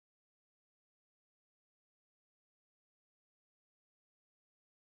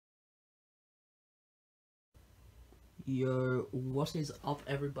Yo, what is up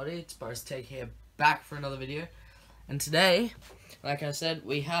everybody? It's BarsTech here, back for another video. And today, like I said,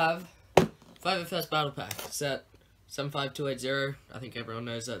 we have Five First Battle Pack, set 75280. I think everyone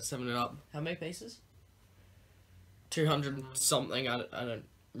knows that, 7 and up. How many pieces? 200 something, I don't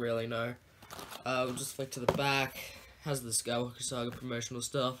really know. We'll just flick to the back. Has the Skywalker Saga promotional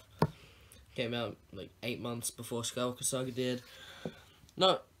stuff. Came out like 8 months before Skywalker Saga did.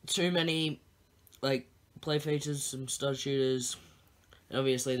 Not too many, like, play features, some stud shooters, and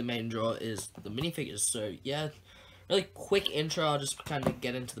obviously the main draw is the minifigures. So yeah, really quick intro, I'll just kind of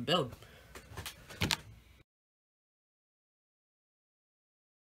get into the build.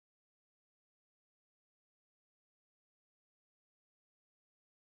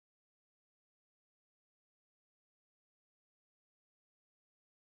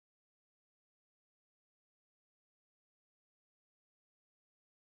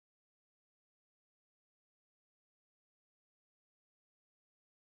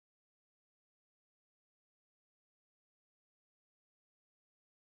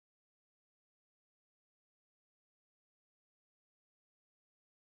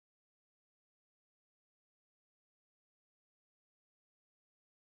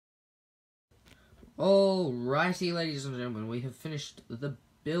 Alrighty, ladies and gentlemen, we have finished the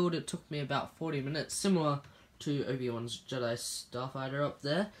build. It took me about 40 minutes, similar to Obi-Wan's Jedi Starfighter up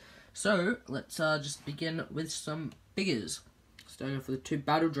there. So, let's just begin with some figures. Starting off with the two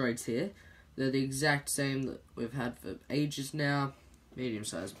battle droids here. They're the exact same that we've had for ages now.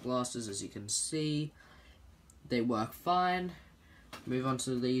 Medium-sized blasters, as you can see. They work fine. Move on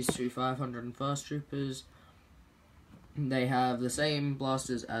to these two 501st Troopers. They have the same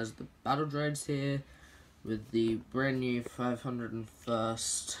blasters as the battle droids here, with the brand new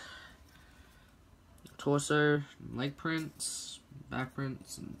 501st torso, leg prints, back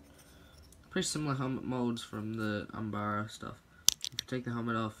prints, and pretty similar helmet molds from the Umbara stuff. If you take the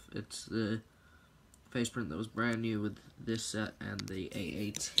helmet off, it's the face print that was brand new with this set and the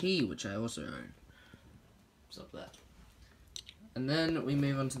AAT, which I also own. So up there. And then we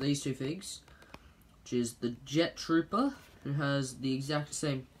move on to these two figs, which is the Jet Trooper, who has the exact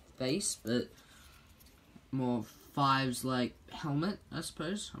same face, but more Fives like helmet, I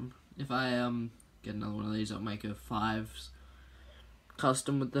suppose. If I get another one of these, I'll make a Fives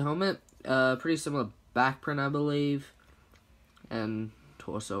custom with the helmet. Pretty similar back print, I believe, and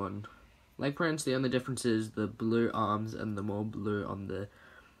torso and leg prints. The only difference is the blue arms and the more blue on the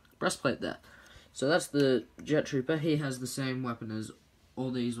breastplate there. So that's the Jet Trooper. He has the same weapon as all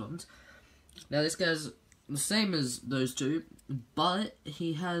these ones. Now this guy's the same as those two, but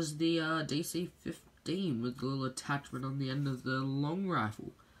he has the DC-15 with the little attachment on the end of the long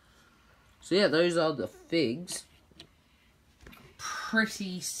rifle. So yeah, those are the figs.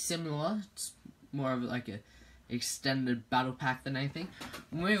 Pretty similar. It's more of like a extended battle pack than anything.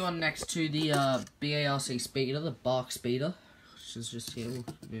 We'll move on next to the BARC Speeder, the BARC Speeder, which is just here. We'll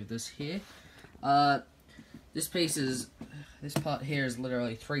move this here. This part here is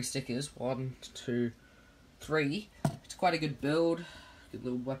literally 3 stickers. 1, 2, 3. It's quite a good build. Good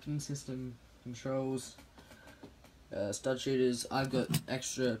little weapon system, controls, stud shooters. I've got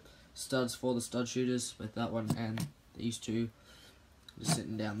extra studs for the stud shooters with that one and these two just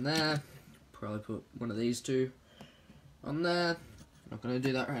sitting down there. Probably put one of these two on there. Not going to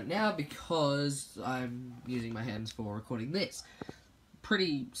do that right now because I'm using my hands for recording this.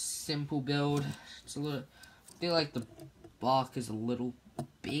 Pretty simple build. It's a little, I feel like the bark is a little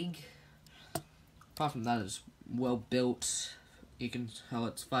big. Apart from that, it's well built. You can tell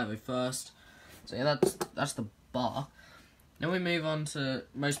it's 501st. So yeah, that's the bark. Then we move on to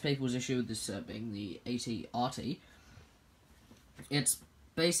most people's issue with this set being the AT-RT. It's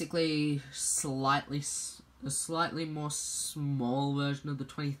basically a slightly more small version of the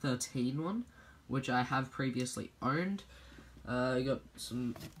 2013 one, which I have previously owned. You got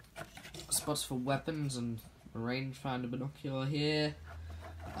some spots for weapons and a rangefinder binocular here.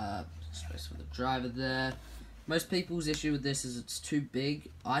 Space for the driver there. Most people's issue with this is it's too big.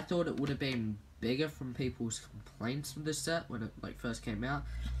 I thought it would have been bigger from people's complaints with this set when it first came out.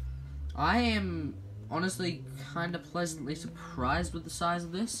 I am honestly kind of pleasantly surprised with the size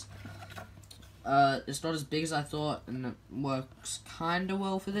of this. It's not as big as I thought, and it works kind of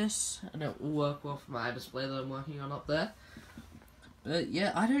well for this, and it will work well for my display that I'm working on up there. But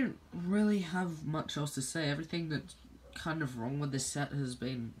yeah, I don't really have much else to say. Everything that's kind of wrong with this set has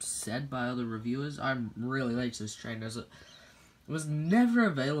been said by other reviewers. I'm really late to this train as it was never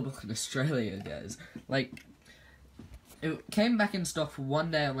available in Australia, guys. Like, it came back in stock for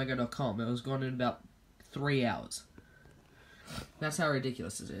one day on LEGO.com. It was gone in about 3 hours. That's how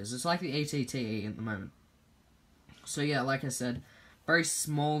ridiculous it is. It's like the AT-TE at the moment. So yeah, like I said, very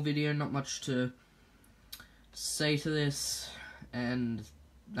small video, not much to say to this, and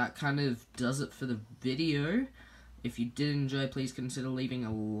that kind of does it for the video. If you did enjoy, please consider leaving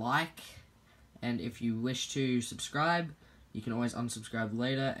a like, and if you wish to subscribe, you can always unsubscribe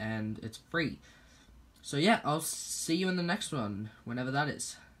later, and it's free. So yeah, I'll see you in the next one, whenever that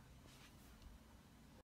is.